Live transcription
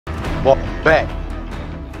Welcome back.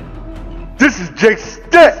 This is Jake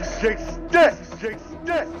Stats.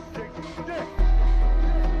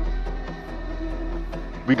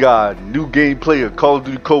 We got new gameplay of Call of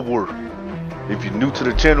Duty Cod Warzone. If you're new to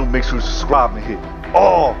the channel, make sure to subscribe and hit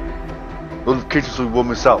all notifications so you won't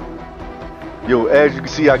miss out. Yo, as you can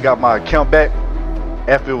see, I got my account back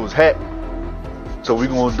after it was hacked. So we're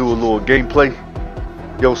gonna do a little gameplay.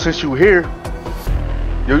 Yo, since you here,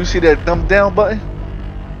 yo, you see that thumb down button?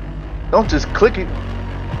 Don't just click it.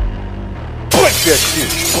 Click that shit.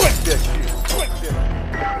 Click that shit. Click that shit.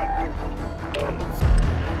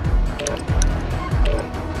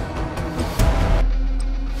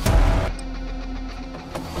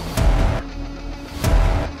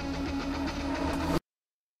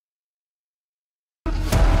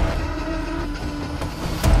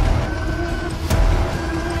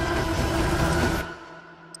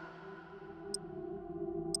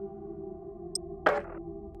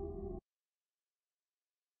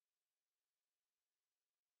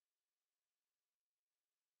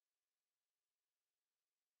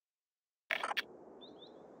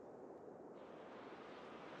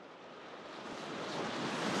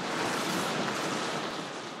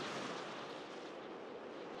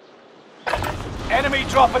 Enemy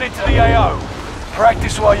dropping into the AO.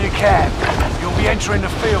 Practice while you can. You'll be entering the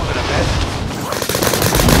field in a bit.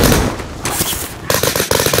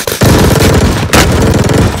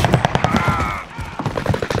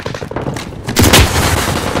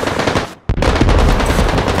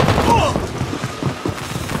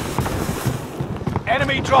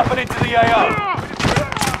 Enemy dropping into the AO.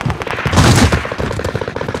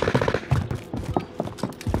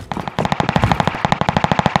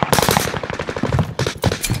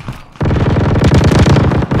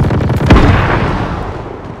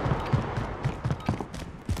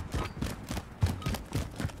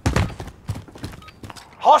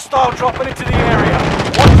 Hostile dropping into the area.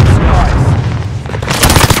 Watch the skies.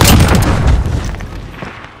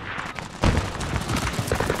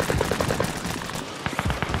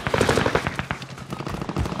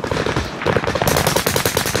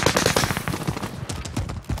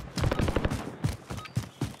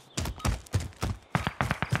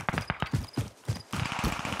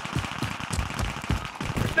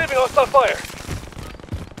 Receiving hostile fire.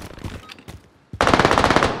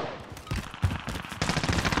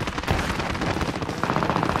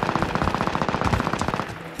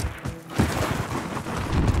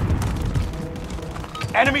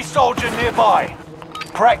 Enemy soldier nearby.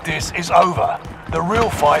 Practice is over. The real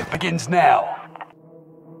fight begins now.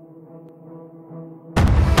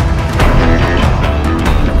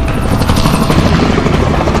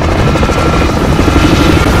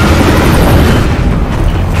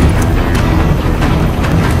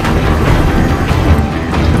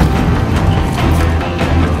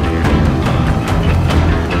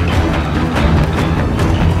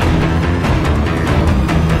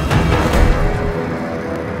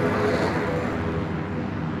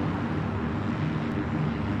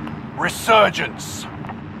 Resurgence.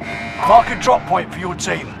 Mark a drop point for your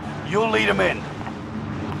team. You'll lead them in.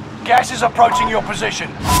 Gas is approaching your position.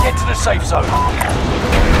 Get to the safe zone.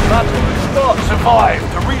 Survive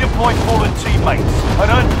to redeploy fallen teammates and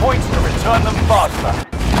earn points to return them faster.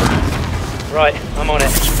 Right, I'm on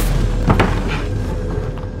it.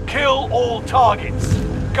 Kill all targets.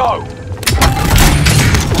 Go.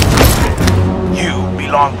 You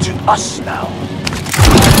belong to us now.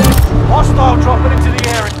 Hostile dropping into the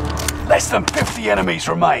area. Less than 50 enemies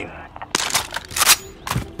remain.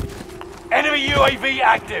 Enemy UAV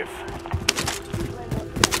active.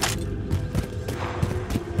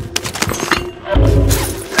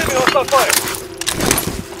 Enemy hostile fire.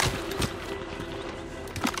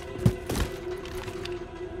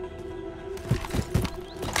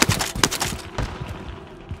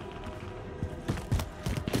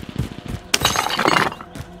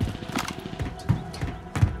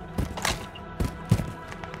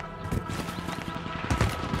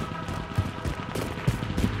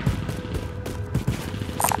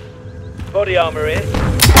 Body armor here.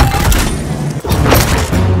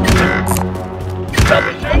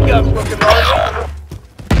 Machine guns looking right.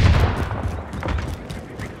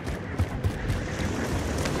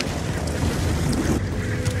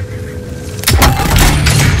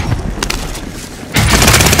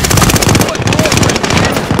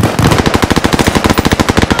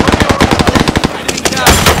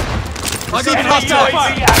 I got hostile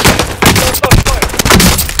fire.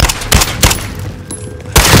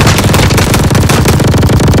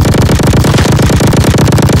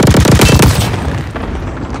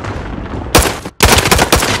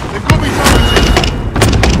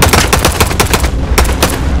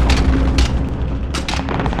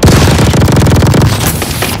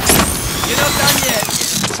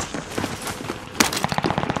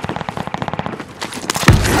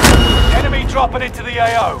 dropping into the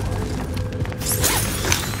AO.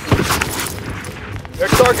 They're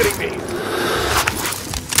targeting me.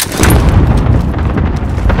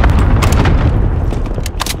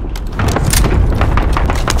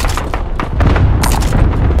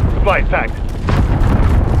 Supply packed.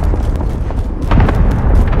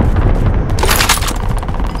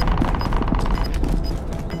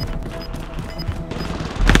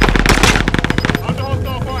 Under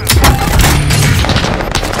hostile fire.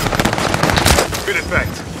 Good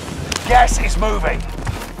effect. Gas is moving.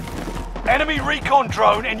 Enemy recon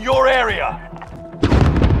drone in your area.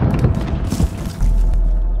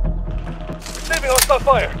 Receiving hostile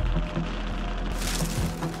fire.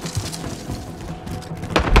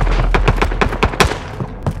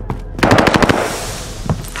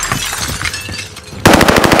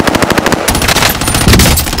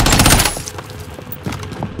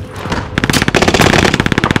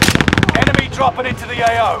 Enemy dropping into the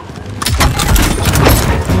AO.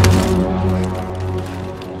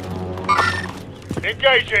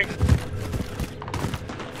 Engaging.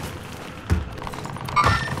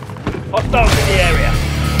 Hostiles in the area.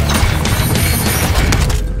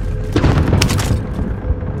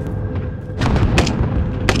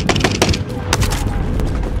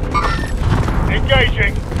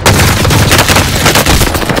 Engaging.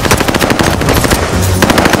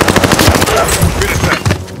 Good effect.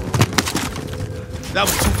 That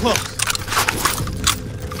was too close.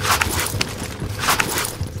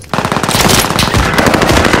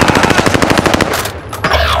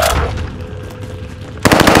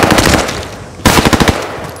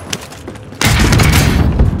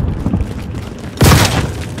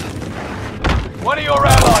 One of your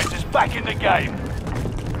allies is back in the game.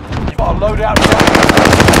 You've got a loadout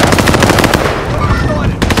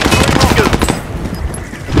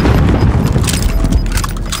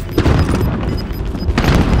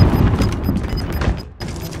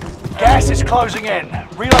Gas is closing in.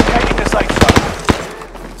 Relocating the safe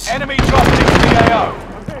zone. Enemy dropping into the AO.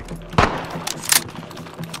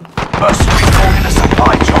 Mercenary called in a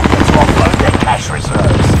supply chopper to offload their cash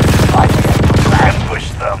reserves. I think I ambush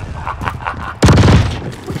them.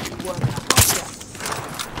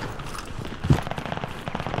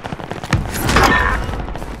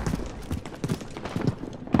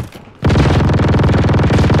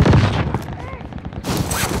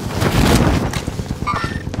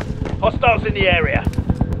 Hostiles in the area.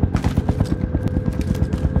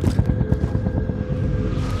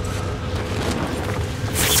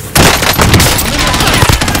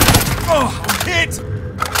 Oh, hit!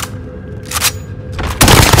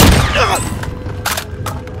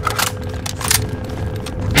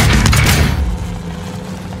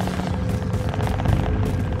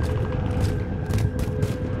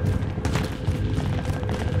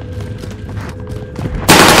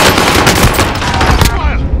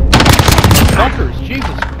 Fuckers,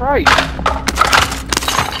 Jesus Christ.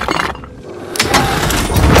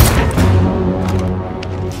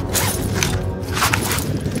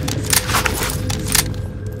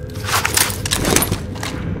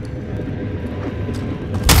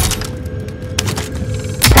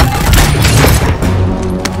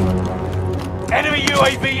 Enemy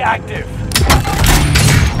UAV active.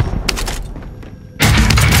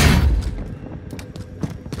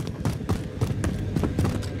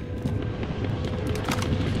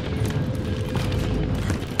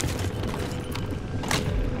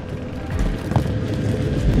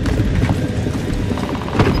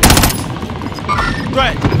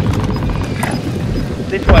 Threat!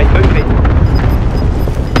 This way, move it.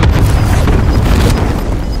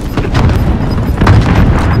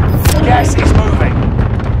 Gas is moving.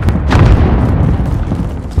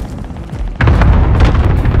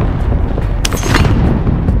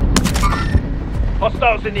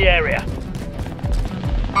 Hostiles in the area.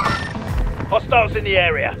 Hostiles in the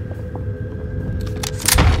area.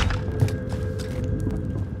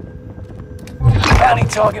 Bounty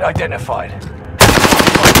target identified.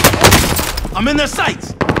 I'm in their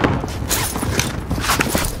sights!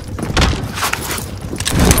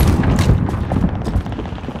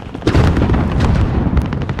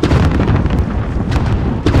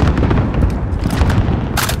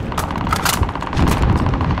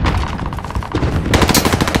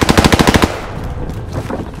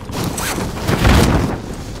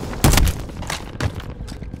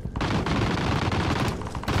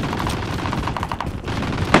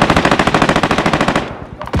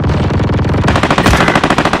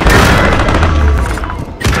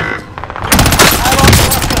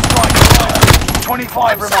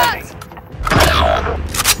 Five remaining.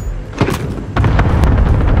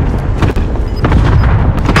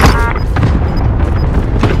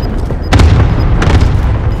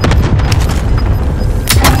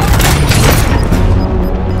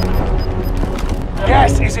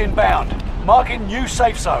 inbound. Marking new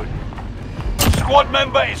safe zone. Squad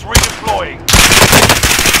member is redeploying.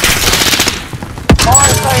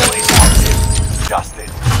 Fire sale is active. Justin.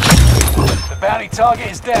 The bounty target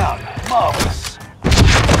is down. Marvelous.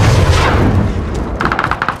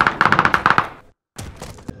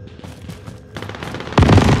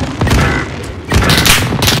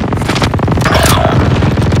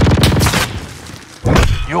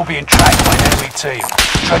 You're being tracked by an enemy team.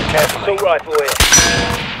 Tread carefully. Assault rifle here.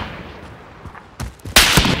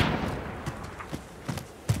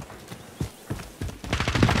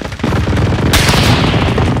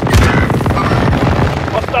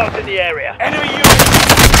 Hostiles in the area. Enemy unit!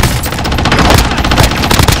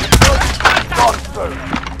 Gone through.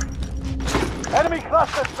 Enemy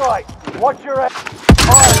cluster strike. Watch your head.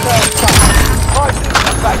 Fire sale stuff. Prices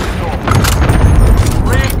come back to normal.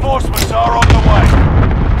 Reinforcements are on the way.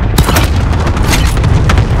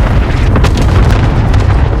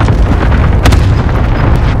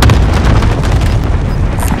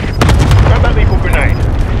 Grab that lethal grenade.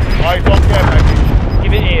 Eyes on care package.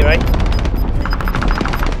 Give it here, eh?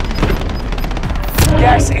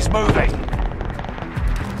 Gas is moving.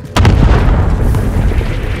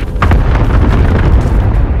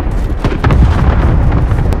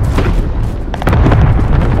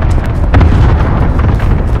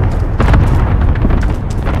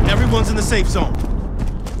 Everyone's in the safe zone.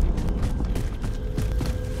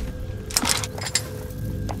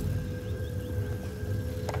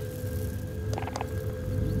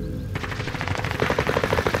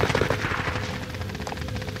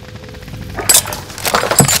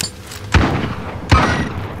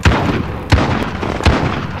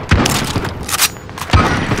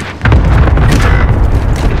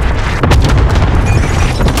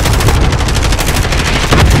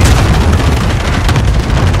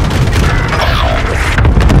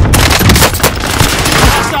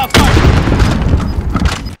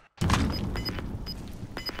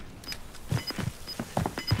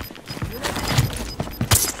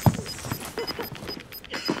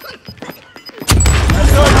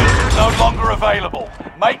 No longer available.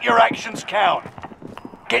 Make your actions count.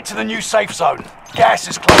 Get to the new safe zone. Gas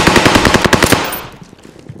is closing in.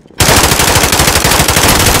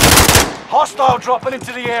 Hostile dropping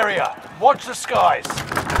into the area. Watch the skies.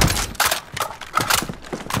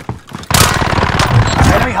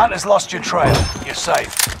 Enemy hunters lost your trail. You're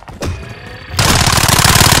safe.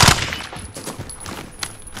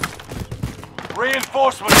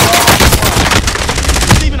 Reinforcements are on the way.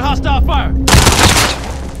 Receiving hostile fire.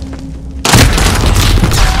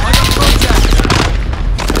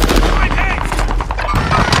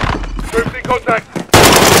 Troops in contact.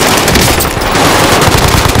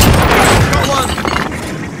 Got one.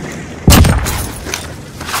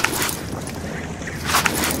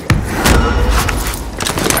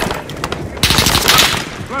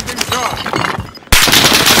 Planting the charge.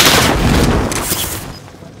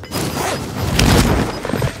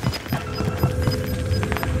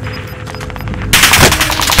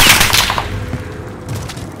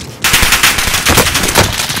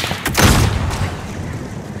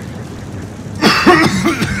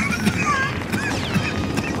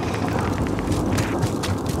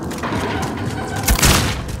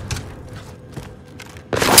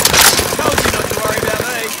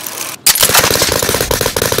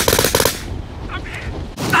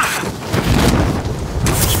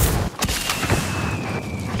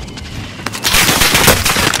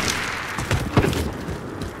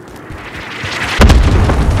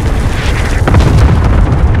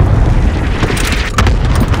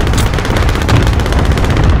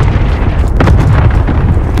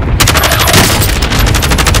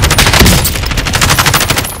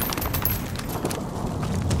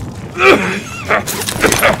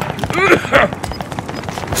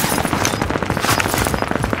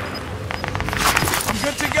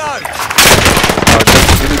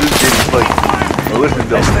 Listen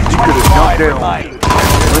though, he could have jumped down,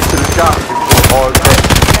 went to the shop, and put hard back.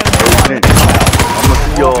 I'm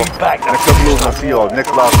gonna see y'all in a couple of. I'll see y'all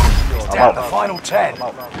next live. I'm Down out. the final 10.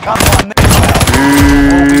 Come on next round.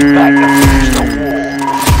 We'll be back to finish the war.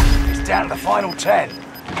 It's down to the final 10.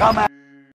 Come out.